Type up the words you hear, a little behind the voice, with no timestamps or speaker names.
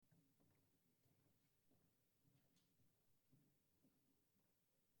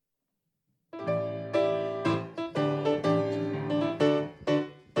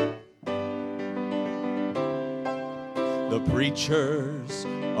The preachers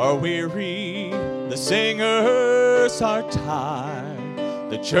are weary, the singers are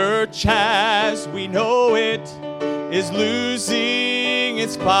tired. The church as we know it is losing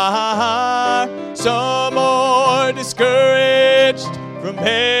its fire. Some are discouraged from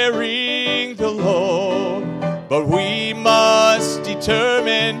bearing the load, but we must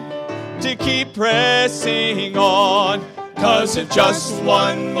determine to keep pressing on. 'Cause if just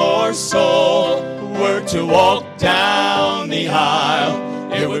one more soul were to walk down the aisle,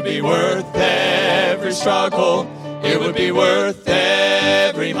 it would be worth every struggle, it would be worth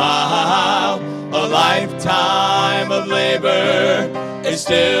every mile. A lifetime of labor is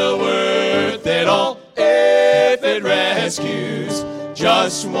still worth it all if it rescues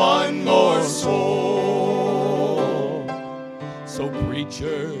just one more soul. So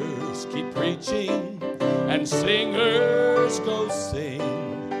preachers keep preaching and singers go sing.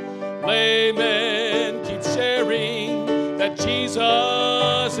 Laymen keep sharing that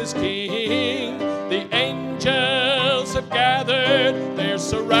Jesus is King. The angels have gathered, they're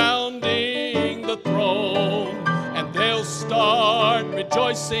surrounding the throne, and they'll start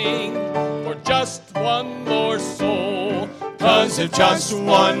rejoicing for just one more soul. 'Cause if just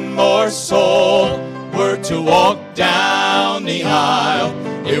one more soul were to walk down the aisle,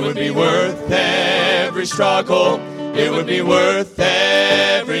 it would be worth every struggle, it would be worth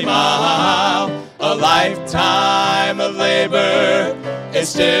every mile. A lifetime of labor is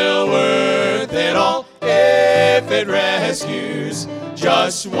still worth it all if it rescues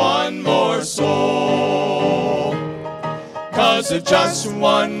just one more soul. 'Cause if just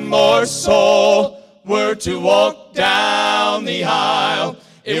one more soul were to walk down the aisle,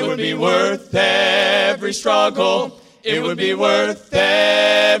 it would be worth every struggle, it would be worth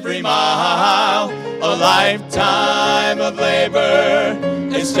every mile. A lifetime of labor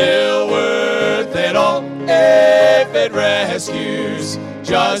is still worth it all if it rescues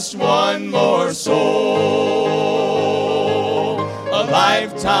just one more soul. A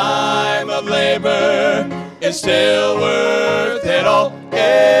lifetime of labor is still worth it all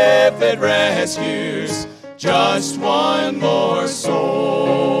if it rescues just one more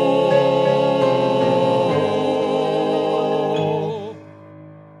soul.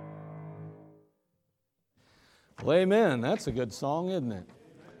 Well, amen. That's a good song, isn't it?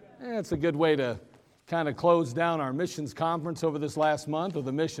 It's a good way to kind of close down our missions conference over this last month, or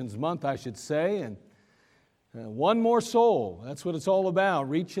the missions month, I should say. And one more soul. That's what it's all about,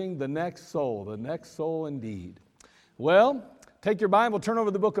 reaching the next soul indeed. Well, take your Bible, turn over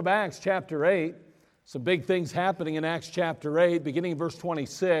to the book of Acts, chapter 8. Some big things happening in Acts chapter 8, beginning in verse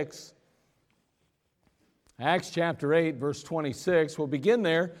 26. Acts chapter 8, verse 26. We'll begin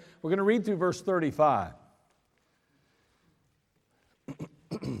there. We're going to read through verse 35.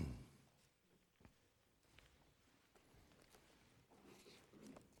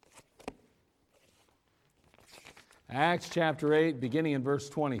 Acts chapter 8, beginning in verse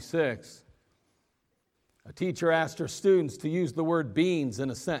 26. A teacher asked her students to use the word beans in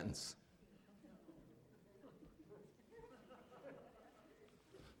a sentence.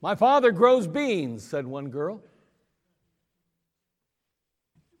 "My father grows beans," said one girl.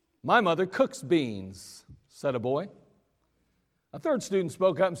 "My mother cooks beans," said a boy. A third student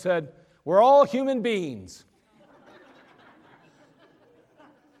spoke up and said, "We're all human beings."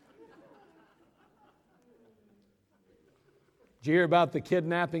 Did you hear about the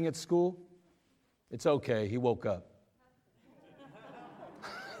kidnapping at school? It's okay, he woke up.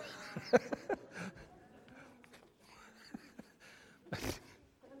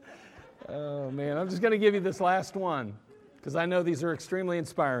 Oh man, I'm just going to give you this last one because I know these are extremely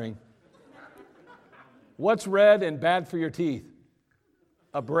inspiring. What's red and bad for your teeth?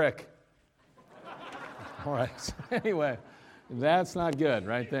 A brick. All right, so anyway, that's not good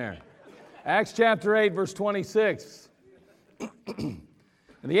right there. Acts chapter 8, verse 26. "And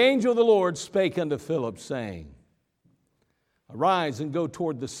the angel of the Lord spake unto Philip, saying, Arise and go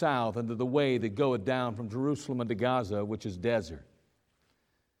toward the south unto the way that goeth down from Jerusalem unto Gaza, which is desert.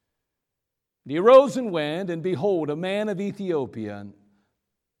 And he arose and went, and behold, a man of Ethiopia,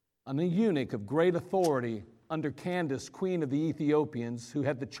 an eunuch of great authority under Candace, queen of the Ethiopians, who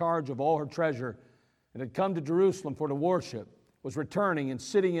had the charge of all her treasure, and had come to Jerusalem for to worship, was returning and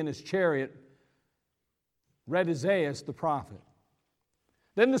sitting in his chariot, read Isaiah the prophet.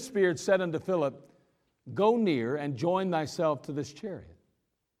 Then the Spirit said unto Philip, Go near and join thyself to this chariot.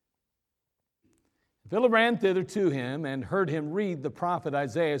 Philip ran thither to him and heard him read the prophet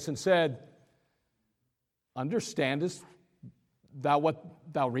Isaiah and said, Understandest thou what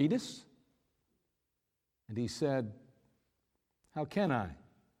thou readest? And he said, How can I,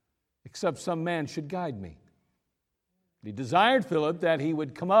 except some man should guide me? He desired Philip that he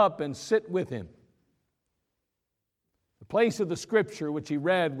would come up and sit with him. The place of the scripture which he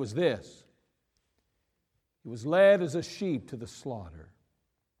read was this: He was led as a sheep to the slaughter.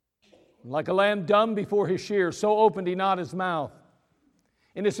 Like a lamb dumb before his shears, so opened he not his mouth.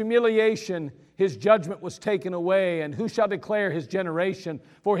 In his humiliation, his judgment was taken away, and who shall declare his generation?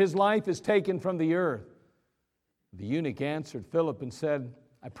 For his life is taken from the earth. The eunuch answered Philip and said,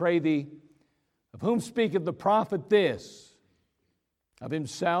 I pray thee, of whom speaketh the prophet this? Of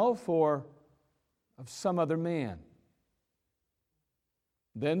himself or of some other man?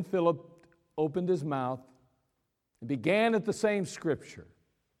 Then Philip opened his mouth and began at the same scripture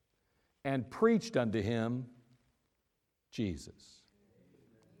and preached unto him Jesus.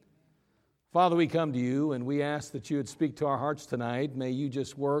 Father, we come to you and we ask that you would speak to our hearts tonight. May you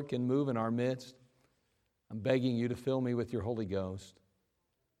just work and move in our midst. I'm begging you to fill me with your Holy Ghost.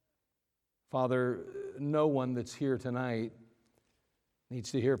 Father, no one that's here tonight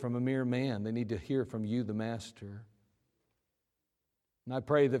needs to hear from a mere man. They need to hear from you, the Master. And I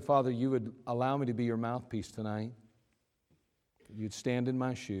pray that, Father, you would allow me to be your mouthpiece tonight. That you'd stand in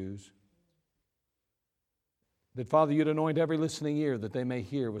my shoes. That, Father, you'd anoint every listening ear that they may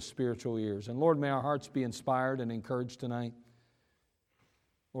hear with spiritual ears. And, Lord, may our hearts be inspired and encouraged tonight.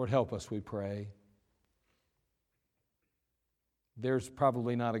 Lord, help us, we pray. There's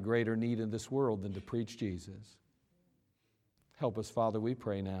probably not a greater need in this world than to preach Jesus. Help us, Father, we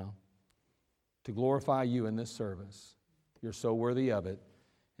pray now, to glorify you in this service. You're so worthy of it.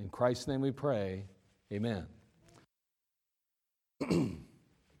 In Christ's name we pray, amen.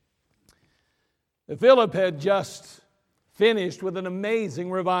 Philip had just finished with an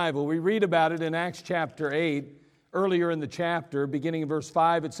amazing revival. We read about it in Acts chapter 8. Earlier in the chapter, beginning in verse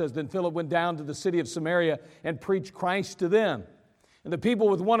 5, it says, Then Philip went down to the city of Samaria and preached Christ to them. And the people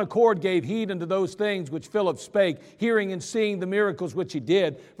with one accord gave heed unto those things which Philip spake, hearing and seeing the miracles which he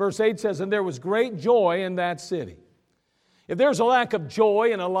did. Verse 8 says, And there was great joy in that city. If there's a lack of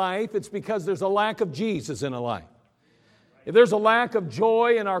joy in a life, it's because there's a lack of Jesus in a life. If there's a lack of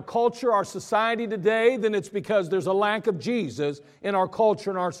joy in our culture, our society today, then it's because there's a lack of Jesus in our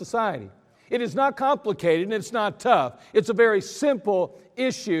culture and our society. It is not complicated and it's not tough. It's a very simple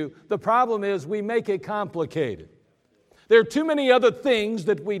issue. The problem is we make it complicated. There are too many other things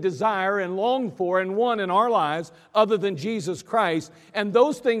that we desire and long for and want in our lives other than Jesus Christ, and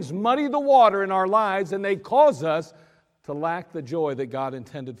those things muddy the water in our lives and they cause us to lack the joy that God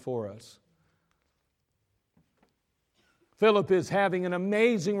intended for us. Philip is having an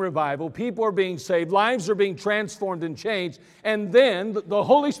amazing revival. People are being saved. Lives are being transformed and changed. And then the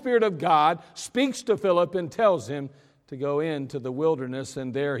Holy Spirit of God speaks to Philip and tells him to go into the wilderness.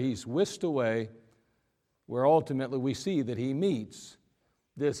 And there he's whisked away, where ultimately we see that he meets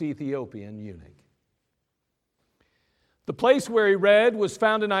this Ethiopian eunuch. The place where he read was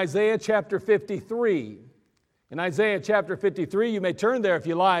found in Isaiah chapter 53. In Isaiah chapter 53, you may turn there if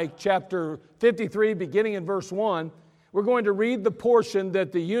you like, chapter 53, beginning in verse 1. We're going to read the portion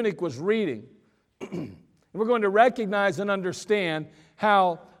that the eunuch was reading. And we're going to recognize and understand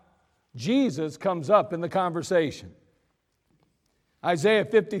how Jesus comes up in the conversation. Isaiah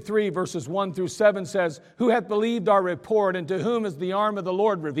 53 verses 1 through 7 says, Who hath believed our report, and to whom is the arm of the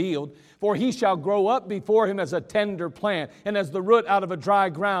Lord revealed? For he shall grow up before him as a tender plant, and as the root out of a dry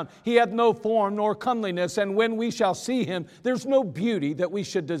ground. He hath no form nor comeliness, and when we shall see him, there's no beauty that we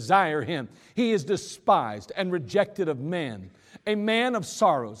should desire him. He is despised and rejected of men, a man of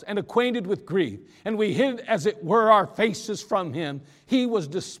sorrows and acquainted with grief. And we hid as it were our faces from him. He was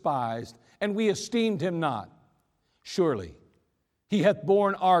despised, and we esteemed him not. Surely he hath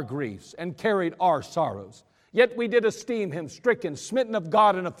borne our griefs and carried our sorrows. Yet we did esteem him stricken, smitten of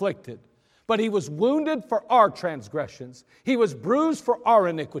God, and afflicted. But he was wounded for our transgressions. He was bruised for our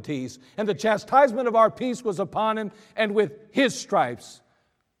iniquities. And the chastisement of our peace was upon him. And with his stripes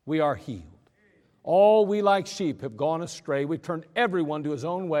we are healed. All we like sheep have gone astray. We've turned everyone to his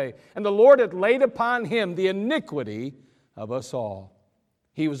own way. And the Lord hath laid upon him the iniquity of us all.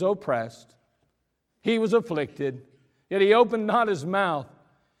 He was oppressed. He was afflicted. Yet he opened not his mouth.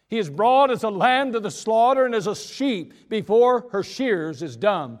 He is brought as a lamb to the slaughter, and as a sheep before her shears is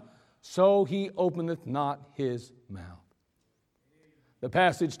dumb. So he openeth not his mouth. The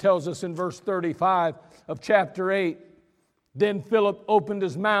passage tells us in verse 35 of chapter 8, Then Philip opened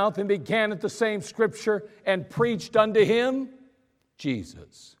his mouth and began at the same scripture and preached unto him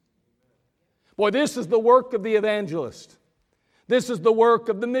Jesus. Boy, this is the work of the evangelist. This is the work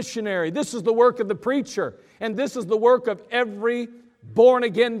of the missionary. This is the work of the preacher. And this is the work of every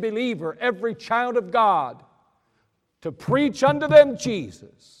born-again believer, every child of God, to preach unto them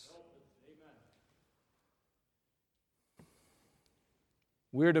Jesus.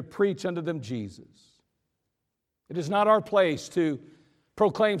 We're to preach unto them Jesus. It is not our place to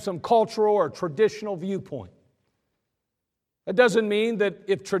proclaim some cultural or traditional viewpoint. That doesn't mean that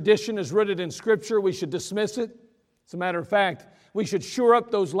if tradition is rooted in Scripture, we should dismiss it. As a matter of fact, we should shore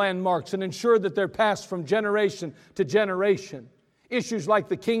up those landmarks and ensure that they're passed from generation to generation. Issues like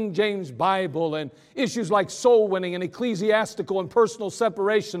the King James Bible and issues like soul winning and ecclesiastical and personal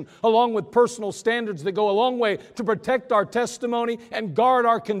separation, along with personal standards that go a long way to protect our testimony and guard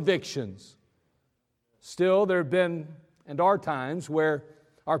our convictions. Still, there have been and are times where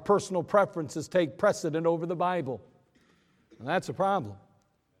our personal preferences take precedent over the Bible. And that's a problem.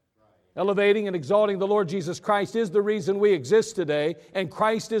 Elevating and exalting the Lord Jesus Christ is the reason we exist today, and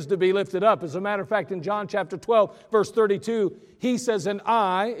Christ is to be lifted up. As a matter of fact, in John chapter 12, verse 32, He says, "And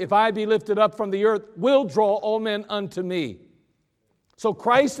I, if I be lifted up from the earth, will draw all men unto me." So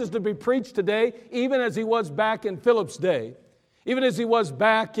Christ is to be preached today, even as He was back in Philip's day, even as He was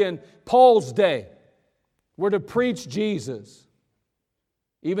back in Paul's day. We're to preach Jesus.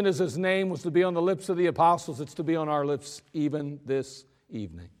 Even as His name was to be on the lips of the apostles, it's to be on our lips even this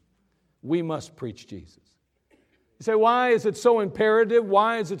evening. We must preach Jesus. You say, why is it so imperative?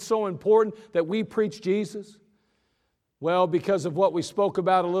 Why is it so important that we preach Jesus? Well, because of what we spoke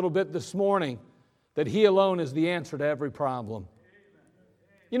about a little bit this morning, that He alone is the answer to every problem.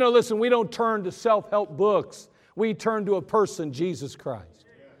 You know, listen, we don't turn to self-help books. We turn to a person, Jesus Christ.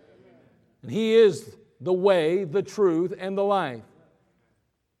 And He is the way, the truth, and the life.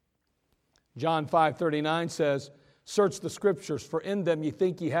 John 5:39 says, "Search the Scriptures, for in them ye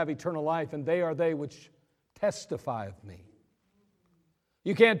think ye have eternal life, and they are they which testify of me."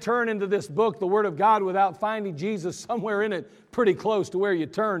 You can't turn into this book, the Word of God, without finding Jesus somewhere in it pretty close to where you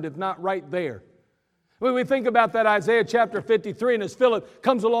turned, if not right there. When we think about that Isaiah chapter 53, and as Philip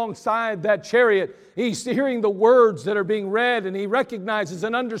comes alongside that chariot, he's hearing the words that are being read, and he recognizes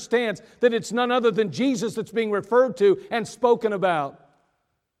and understands that it's none other than Jesus that's being referred to and spoken about.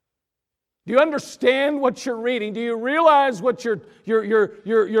 Do you understand what you're reading? Do you realize what you're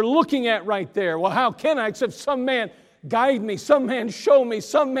looking at right there? Well, how can I, except some man guide me, some man show me,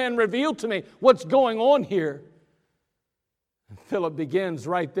 some man reveal to me what's going on here? And Philip begins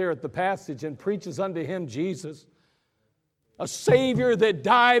right there at the passage and preaches unto him Jesus, a Savior that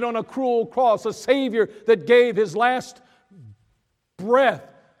died on a cruel cross, a Savior that gave His last breath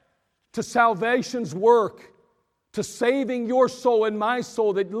to salvation's work, to saving your soul and my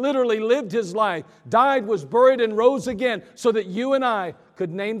soul, that literally lived His life, died, was buried, and rose again so that you and I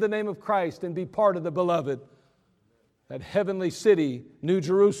could name the name of Christ and be part of the beloved, that heavenly city, New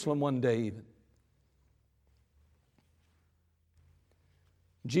Jerusalem, one day even.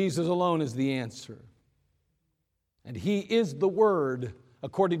 Jesus alone is the answer. And He is the Word,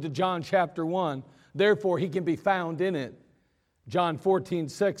 according to John chapter 1. Therefore, He can be found in it. John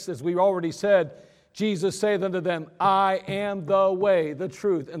 14:6, as we already said, Jesus saith unto them, "I am the way, the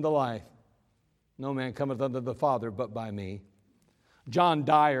truth, and the life. No man cometh unto the Father but by me." John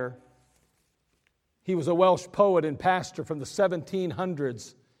Dyer, he was a Welsh poet and pastor from the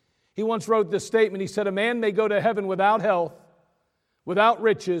 1700s. He once wrote this statement. He said, "A man may go to heaven without health, without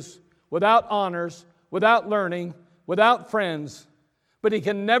riches, without honors, without learning, without friends, but he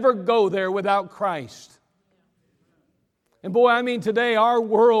can never go there without Christ." And boy, I mean, today our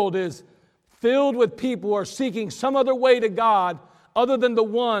world is filled with people who are seeking some other way to God other than the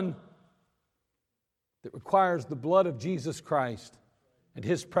one that requires the blood of Jesus Christ and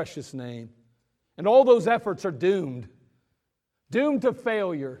His precious name. And all those efforts are doomed to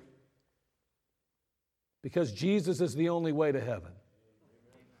failure, because Jesus is the only way to heaven.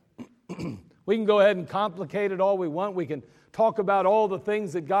 We can go ahead and complicate it all we want. We can talk about all the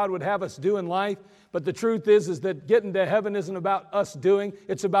things that God would have us do in life. But the truth is that getting to heaven isn't about us doing.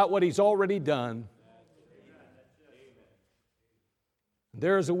 It's about what He's already done.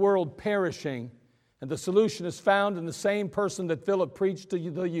 There is a world perishing, and the solution is found in the same person that Philip preached to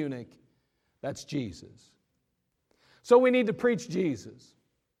the eunuch. That's Jesus. So we need to preach Jesus.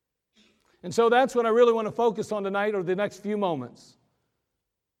 And so that's what I really want to focus on tonight, or the next few moments.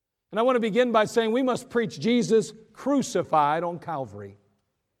 And I want to begin by saying we must preach Jesus crucified on Calvary.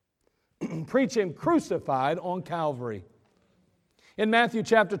 Preach Him crucified on Calvary. In Matthew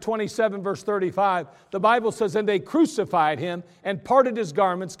chapter 27, verse 35, the Bible says, "And they crucified Him and parted His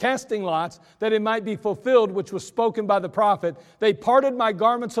garments, casting lots, that it might be fulfilled which was spoken by the prophet. They parted my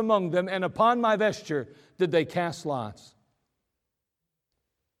garments among them, and upon my vesture did they cast lots."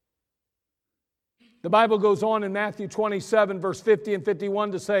 The Bible goes on in Matthew 27, verse 50 and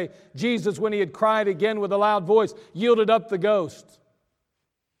 51 to say, Jesus, when He had cried again with a loud voice, yielded up the ghost.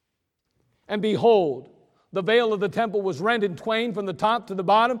 And behold, The veil of the temple was rent in twain from the top to the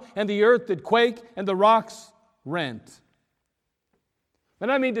bottom, and the earth did quake, and the rocks rent.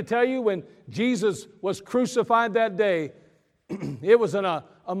 And I mean to tell you, when Jesus was crucified that day, it was a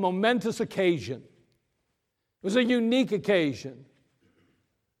momentous occasion. It was a unique occasion.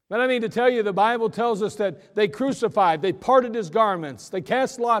 And I mean to tell you, the Bible tells us that they crucified, they parted his garments, they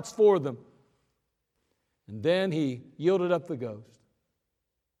cast lots for them. And then he yielded up the ghost.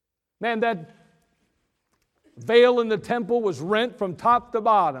 Man, that veil in the temple was rent from top to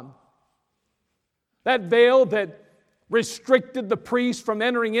bottom. That veil that restricted the priest from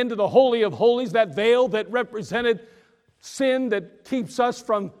entering into the Holy of Holies, that veil that represented sin that keeps us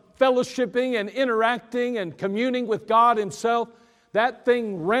from fellowshipping and interacting and communing with God Himself, that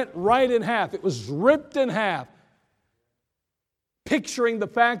thing rent right in half. It was ripped in half, picturing the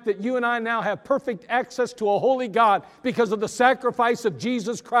fact that you and I now have perfect access to a holy God because of the sacrifice of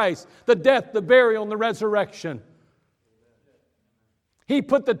Jesus Christ, the death, the burial, and the resurrection. He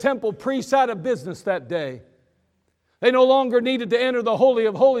put the temple priests out of business that day. They no longer needed to enter the Holy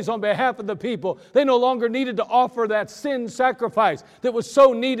of Holies on behalf of the people. They no longer needed to offer that sin sacrifice that was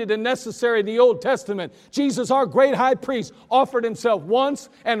so needed and necessary in the Old Testament. Jesus, our great high priest, offered Himself once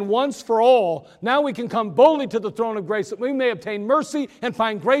and once for all. Now we can come boldly to the throne of grace that we may obtain mercy and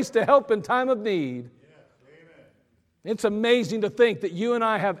find grace to help in time of need. It's amazing to think that you and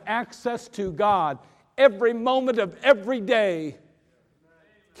I have access to God every moment of every day.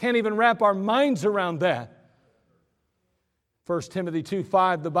 Can't even wrap our minds around that. 1 Timothy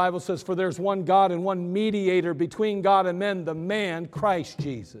 2:5, the Bible says, "For there's one God and one mediator between God and men, the man Christ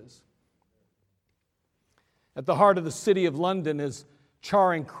Jesus." At the heart of the city of London is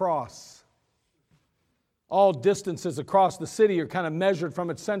Charing Cross. All distances across the city are kind of measured from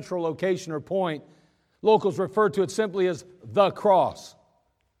its central location or point. Locals refer to it simply as the cross.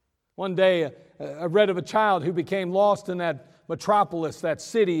 One day, I read of a child who became lost in that metropolis, that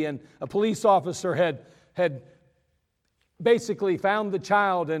city, and a police officer had basically found the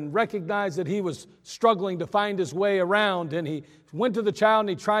child and recognized that he was struggling to find his way around, and he went to the child and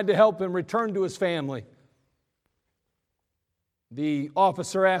he tried to help him return to his family. The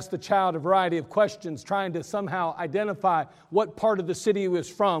officer asked the child a variety of questions, trying to somehow identify what part of the city he was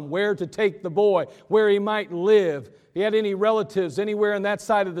from, where to take the boy, where he might live, if he had any relatives anywhere in that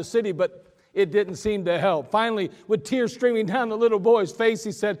side of the city, but it didn't seem to help. Finally, with tears streaming down the little boy's face,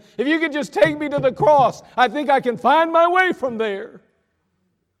 he said, "If you could just take me to the cross, I think I can find my way from there."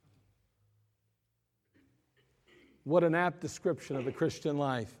 What an apt description of the Christian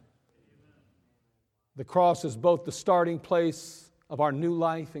life. The cross is both the starting place of our new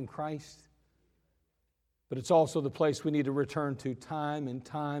life in Christ, but it's also the place we need to return to time and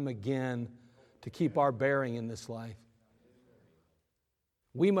time again to keep our bearing in this life.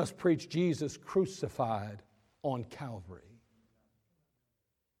 We must preach Jesus crucified on Calvary.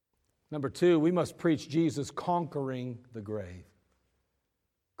 Number 2, we must preach Jesus conquering the grave.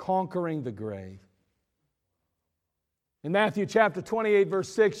 Conquering the grave. In Matthew chapter 28, verse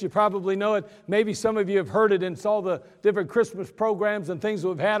 6, you probably know it. Maybe some of you have heard it in all the different Christmas programs and things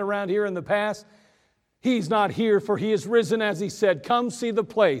we've had around here in the past. He's not here, for He is risen, as He said. Come see the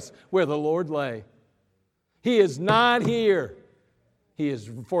place where the Lord lay. He is not here.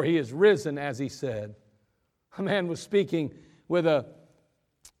 For He is risen, as He said. A man was speaking with a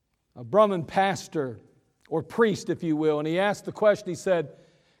Brahmin pastor, or priest, if you will, and he asked the question, he said,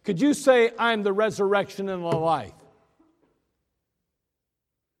 "Could you say, 'I'm the resurrection and the life'?"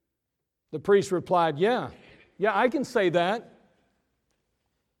 The priest replied, Yeah, I can say that."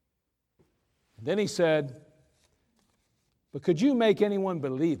 And then he said, "But could you make anyone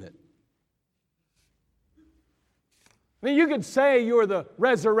believe it?" I mean, you could say you're the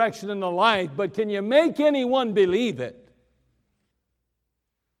resurrection and the life, but can you make anyone believe it?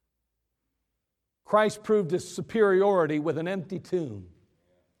 Christ proved His superiority with an empty tomb.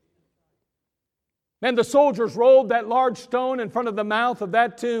 And the soldiers rolled that large stone in front of the mouth of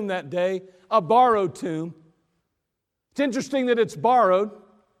that tomb that day, a borrowed tomb. It's interesting that it's borrowed.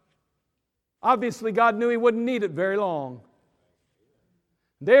 Obviously, God knew He wouldn't need it very long.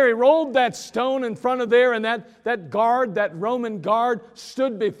 There He rolled that stone in front of there, and that guard, that Roman guard,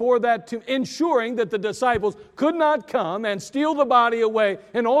 stood before that tomb, ensuring that the disciples could not come and steal the body away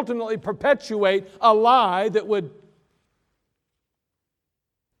and ultimately perpetuate a lie that would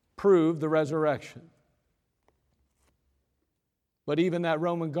prove the resurrection. But even that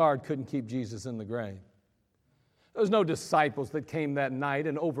Roman guard couldn't keep Jesus in the grave. There was no disciples that came that night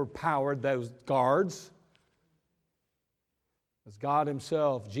and overpowered those guards. As God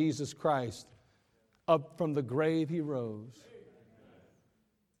Himself, Jesus Christ, up from the grave He rose.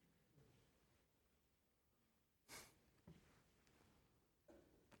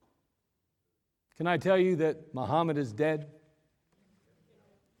 Can I tell you that Muhammad is dead?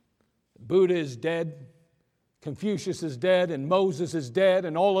 Buddha is dead. Confucius is dead, and Moses is dead,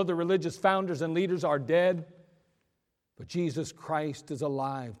 and all other religious founders and leaders are dead. But Jesus Christ is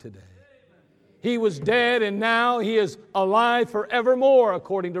alive today. He was dead, and now He is alive forevermore,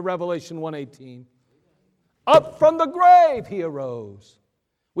 according to Revelation 1:18. Up from the grave He arose.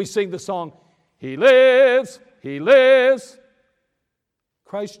 We sing the song, He lives, He lives.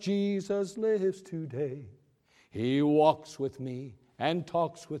 Christ Jesus lives today. He walks with me and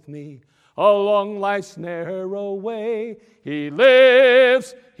talks with me along life's narrow way. He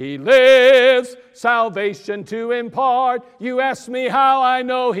lives, He lives, salvation to impart. You ask me how I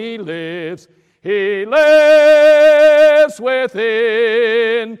know He lives. He lives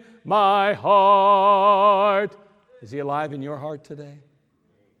within my heart. Is He alive in your heart today?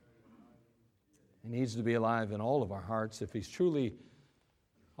 He needs to be alive in all of our hearts. If He's truly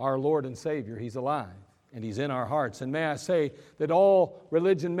our Lord and Savior, He's alive. And He's in our hearts. And may I say that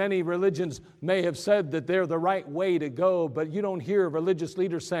many religions may have said that they're the right way to go, but you don't hear religious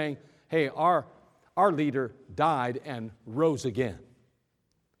leaders saying, hey, our leader died and rose again.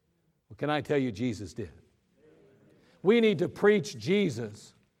 Well, can I tell you, Jesus did? We need to preach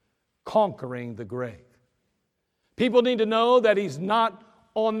Jesus conquering the grave. People need to know that He's not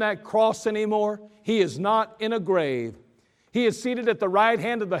on that cross anymore. He is not in a grave. He is seated at the right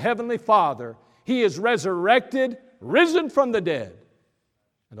hand of the Heavenly Father. He is resurrected, risen from the dead,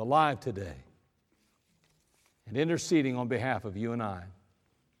 and alive today, and interceding on behalf of you and I.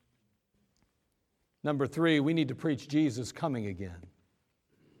 Number 3, we need to preach Jesus coming again.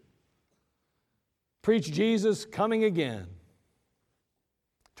 Preach Jesus coming again.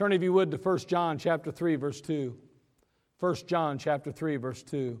 Turn, if you would, to 1 John chapter 3, verse 2. 1 John chapter 3, verse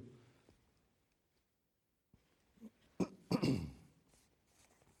 2.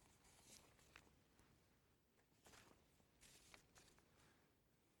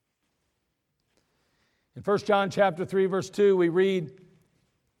 In 1 John chapter 3, verse 2, we read,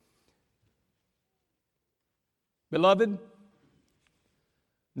 Beloved,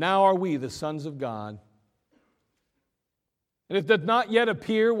 now are we the sons of God, and it doth not yet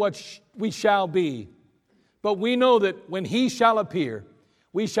appear what we shall be, but we know that when He shall appear,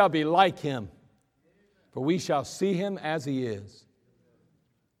 we shall be like Him, for we shall see Him as He is.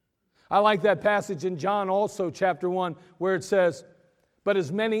 I like that passage in John also, chapter 1, where it says, But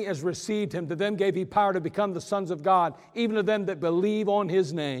as many as received Him, to them gave He power to become the sons of God, even to them that believe on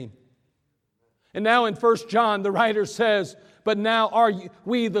His name. And now in 1 John, the writer says, But now are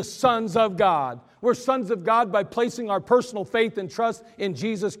we the sons of God. We're sons of God by placing our personal faith and trust in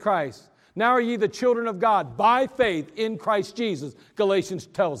Jesus Christ. Now are ye the children of God by faith in Christ Jesus, Galatians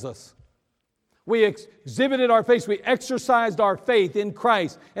tells us. We exhibited our faith, we exercised our faith in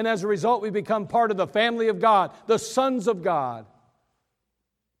Christ, and as a result we become part of the family of God, the sons of God.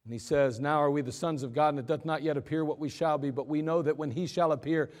 And he says, Now are we the sons of God, and it doth not yet appear what we shall be, but we know that when He shall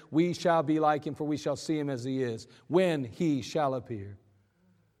appear, we shall be like Him, for we shall see Him as He is. When He shall appear.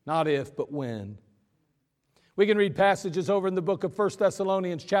 Not if, but when. We can read passages over in the book of 1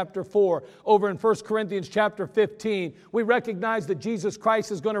 Thessalonians chapter 4, over in 1 Corinthians chapter 15. We recognize that Jesus Christ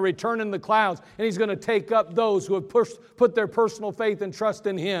is going to return in the clouds, and He's going to take up those who have put their personal faith and trust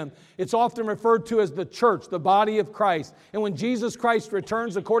in Him. It's often referred to as the church, the body of Christ. And when Jesus Christ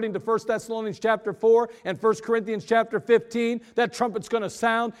returns, according to 1 Thessalonians chapter 4 and 1 Corinthians chapter 15, that trumpet's going to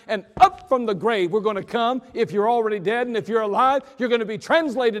sound, and up from the grave we're going to come. If you're already dead, and if you're alive, you're going to be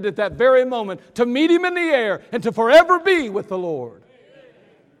translated at that very moment to meet Him in the air and to forever be with the Lord.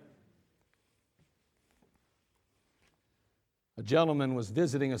 A gentleman was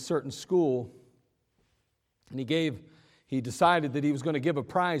visiting a certain school, and he decided that he was going to give a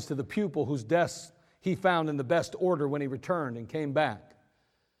prize to the pupil whose desks he found in the best order when he returned and came back.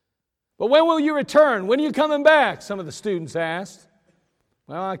 But when will you return? When are you coming back? Some of the students asked.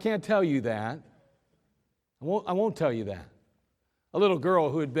 Well, I can't tell you that. I won't tell you that. A little girl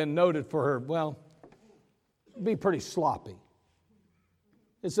who had been noted for her, be pretty sloppy.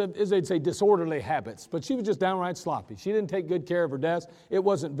 They'd say disorderly habits, but she was just downright sloppy. She didn't take good care of her desk. It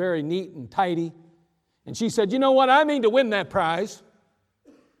wasn't very neat and tidy. And she said, you know what? I mean to win that prize.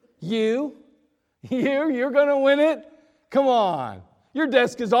 You're going to win it? Come on. Your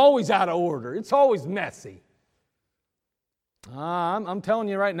desk is always out of order. It's always messy. I'm telling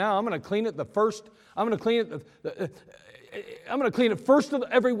you right now, I'm going to clean it first of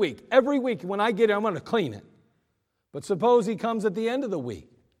every week. Every week when I get it, I'm going to clean it. But suppose he comes at the end of the week,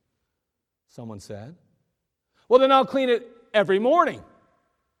 someone said. Well, then I'll clean it every morning.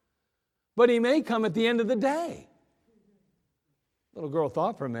 But he may come at the end of the day. Little girl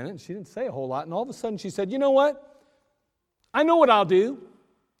thought for a minute, and she didn't say a whole lot, and all of a sudden she said, "You know what? I know what I'll do.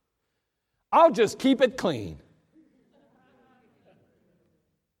 I'll just keep it clean."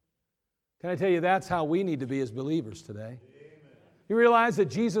 Can I tell you, that's how we need to be as believers today? You realize that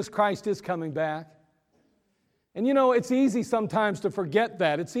Jesus Christ is coming back? And you know, it's easy sometimes to forget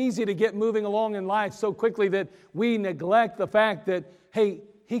that. It's easy to get moving along in life so quickly that we neglect the fact that, hey,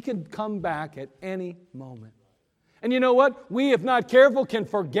 He can come back at any moment. And you know what? We, if not careful, can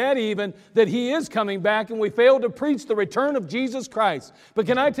forget even that He is coming back, and we fail to preach the return of Jesus Christ. But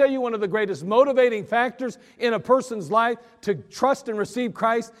can I tell you, one of the greatest motivating factors in a person's life to trust and receive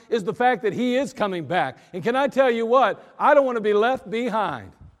Christ is the fact that He is coming back. And can I tell you what? I don't want to be left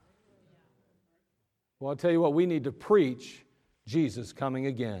behind. Well, I'll tell you what, we need to preach Jesus coming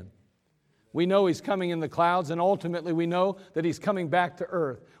again. We know He's coming in the clouds, and ultimately we know that He's coming back to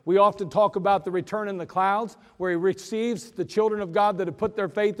earth. We often talk about the return in the clouds, where He receives the children of God that have put their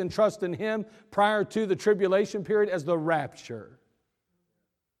faith and trust in Him prior to the tribulation period as the rapture.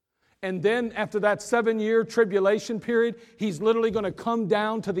 And then after that 7-year tribulation period, He's literally going to come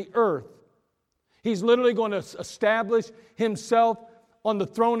down to the earth. He's literally going to establish Himself on the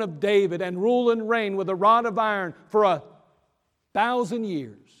throne of David and rule and reign with a rod of iron for 1,000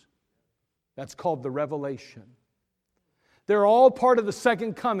 years. That's called the revelation. They're all part of the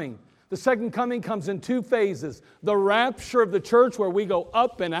second coming. The second coming comes in 2 phases. The rapture of the church, where we go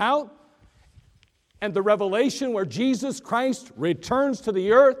up and out, and the revelation, where Jesus Christ returns to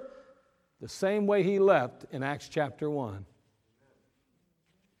the earth the same way He left in Acts chapter 1.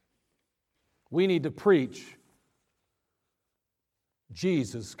 We need to preach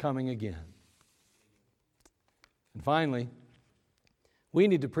Jesus coming again. And finally, we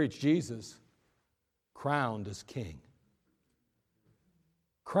need to preach Jesus crowned as King.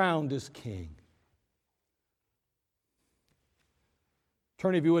 Crowned as King.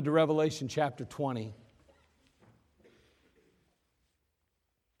 Turn, if you would, to Revelation chapter 20.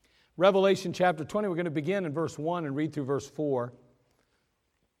 Revelation chapter 20, we're going to begin in verse 1 and read through verse 4.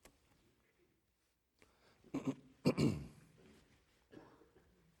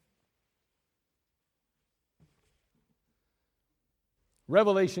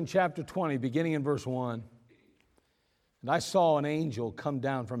 Revelation chapter 20, beginning in verse 1. "And I saw an angel come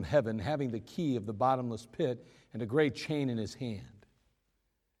down from heaven, having the key of the bottomless pit and a great chain in his hand.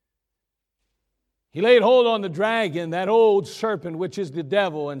 He laid hold on the dragon, that old serpent, which is the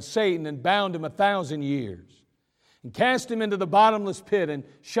devil and Satan, and bound him 1,000 years, and cast him into the bottomless pit, and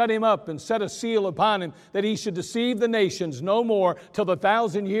shut him up, and set a seal upon him, that he should deceive the nations no more, till the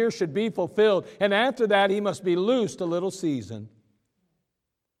 1,000 years should be fulfilled. And after that he must be loosed a little season.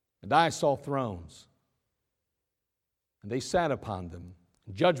 And I saw thrones, and they sat upon them,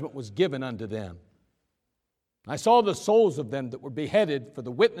 and judgment was given unto them. I saw the souls of them that were beheaded for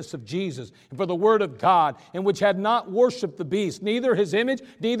the witness of Jesus and for the word of God, and which had not worshipped the beast, neither his image,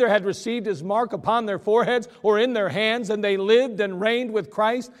 neither had received his mark upon their foreheads or in their hands, and they lived and reigned with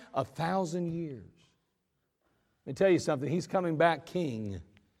Christ 1,000 years. Let me tell you something, He's coming back King.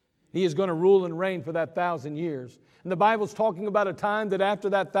 He is going to rule and reign for that 1,000 years. And the Bible's talking about a time that after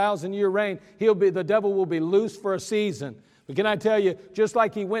that 1,000-year reign, the devil will be loose for a season. But can I tell you, just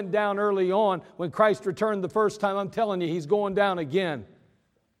like he went down early on when Christ returned the first time, I'm telling you, he's going down again.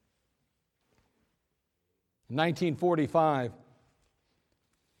 In 1945,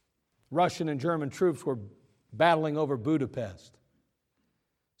 Russian and German troops were battling over Budapest.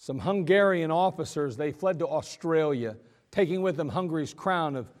 Some Hungarian officers, they fled to Australia, taking with them Hungary's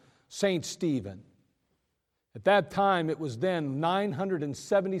crown of St. Stephen. At that time, it was then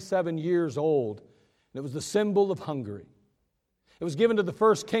 977 years old, and it was the symbol of Hungary. It was given to the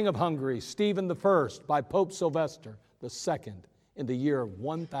first king of Hungary, Stephen I, by Pope Sylvester II in the year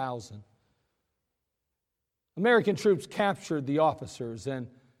 1000. American troops captured the officers, and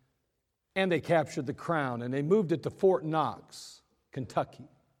they captured the crown, and they moved it to Fort Knox, Kentucky.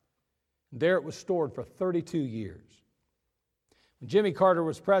 There it was stored for 32 years. When Jimmy Carter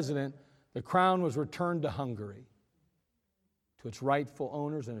was president, the crown was returned to Hungary, to its rightful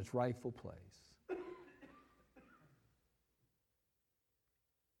owners and its rightful place.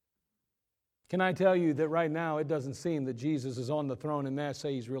 Can I tell you that right now it doesn't seem that Jesus is on the throne, and may I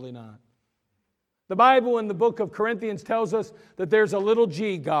say He's really not. The Bible in the book of Corinthians tells us that there's a little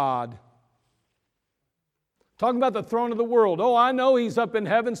g God. Talking about the throne of the world. Oh, I know He's up in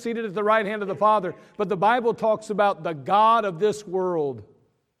heaven, seated at the right hand of the Father, but the Bible talks about the God of this world.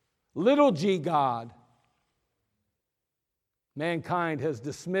 Little g God. Mankind has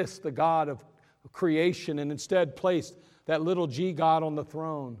dismissed the God of creation and instead placed that little g God on the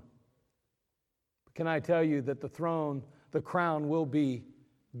throne. But can I tell you that the throne the crown will be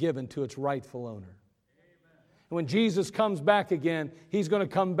given to its rightful owner. And when Jesus comes back again, He's going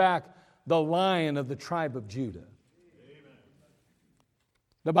to come back the Lion of the tribe of Judah.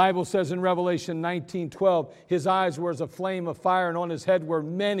 The Bible says in Revelation 19:12, His eyes were as a flame of fire, and on His head were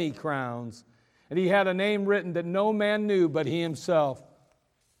many crowns. And He had a name written that no man knew but He Himself.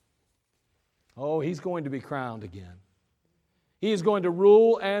 Oh, He's going to be crowned again. He is going to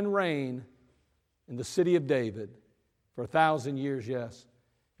rule and reign in the city of David for 1,000 years, yes,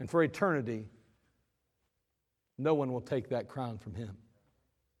 and for eternity. No one will take that crown from Him.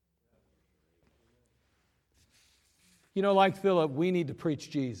 You know, like Philip, we need to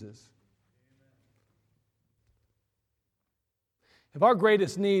preach Jesus. If our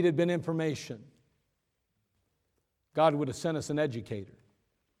greatest need had been information, God would have sent us an educator.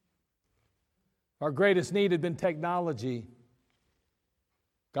 If our greatest need had been technology,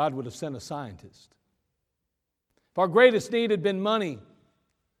 God would have sent a scientist. If our greatest need had been money,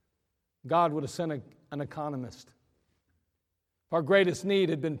 God would have sent an economist. If our greatest need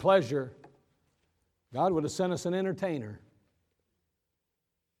had been pleasure, God would have sent us an entertainer.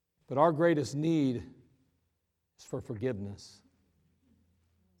 But our greatest need is for forgiveness.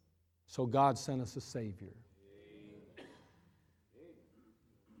 So God sent us a Savior.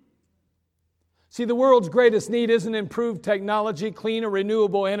 See, the world's greatest need isn't improved technology, clean or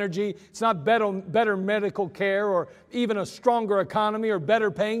renewable energy. It's not better medical care or even a stronger economy or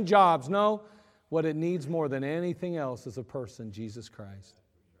better paying jobs. No, what it needs more than anything else is a person, Jesus Christ.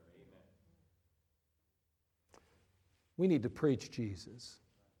 We need to preach Jesus.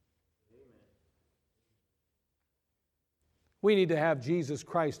 We need to have Jesus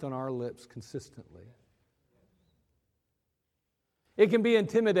Christ on our lips consistently. It can be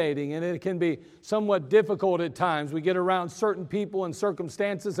intimidating and it can be somewhat difficult at times. We get around certain people and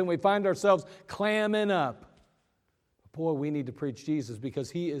circumstances and we find ourselves clamming up. Boy, we need to preach Jesus because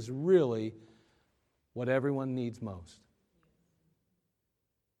He is really what everyone needs most.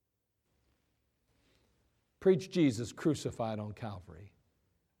 Preach Jesus crucified on Calvary.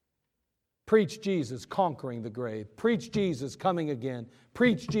 Preach Jesus conquering the grave. Preach Jesus coming again.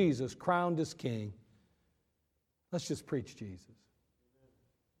 Preach Jesus crowned as King. Let's just preach Jesus.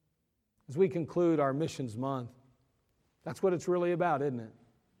 As we conclude our missions month, that's what it's really about, isn't it?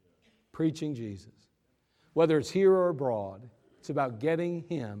 Preaching Jesus. Whether it's here or abroad, it's about getting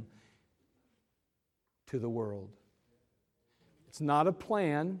Him to the world. It's not a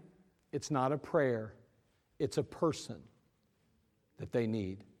plan. It's not a prayer. It's a person that they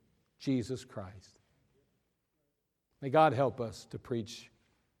need. Jesus Christ. May God help us to preach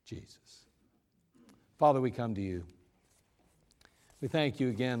Jesus. Father, we come to You. We thank You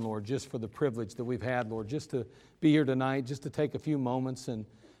again, Lord, just for the privilege that we've had, Lord, just to be here tonight, just to take a few moments and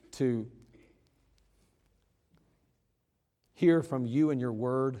to hear from You and Your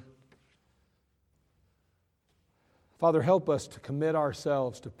Word. Father, help us to commit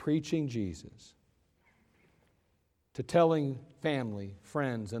ourselves to preaching Jesus, to telling family,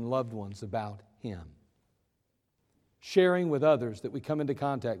 friends, and loved ones about Him, sharing with others that we come into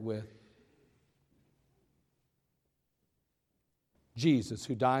contact with Jesus,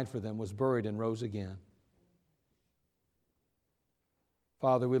 who died for them, was buried and rose again.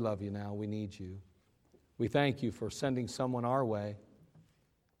 Father, we love You now. We need You. We thank You for sending someone our way,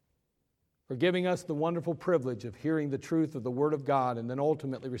 for giving us the wonderful privilege of hearing the truth of the Word of God and then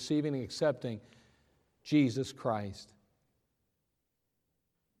ultimately receiving and accepting Jesus Christ.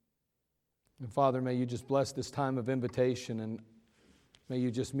 And Father, may You just bless this time of invitation, and may You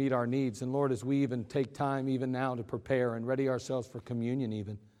just meet our needs. And Lord, as we even take time even now to prepare and ready ourselves for communion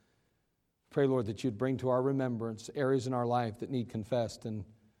even, pray, Lord, that You'd bring to our remembrance areas in our life that need confessed and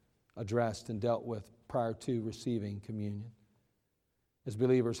addressed and dealt with prior to receiving communion. As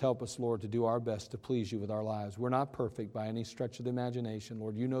believers, help us, Lord, to do our best to please You with our lives. We're not perfect by any stretch of the imagination.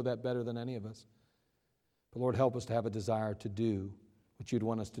 Lord, You know that better than any of us. But Lord, help us to have a desire to do what You'd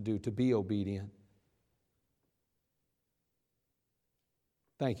want us to do, to be obedient.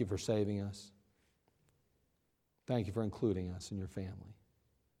 Thank You for saving us. Thank You for including us in Your family.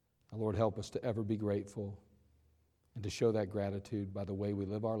 Now, Lord, help us to ever be grateful and to show that gratitude by the way we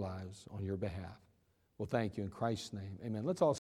live our lives on Your behalf. Well, thank You in Christ's name. Amen. Let's all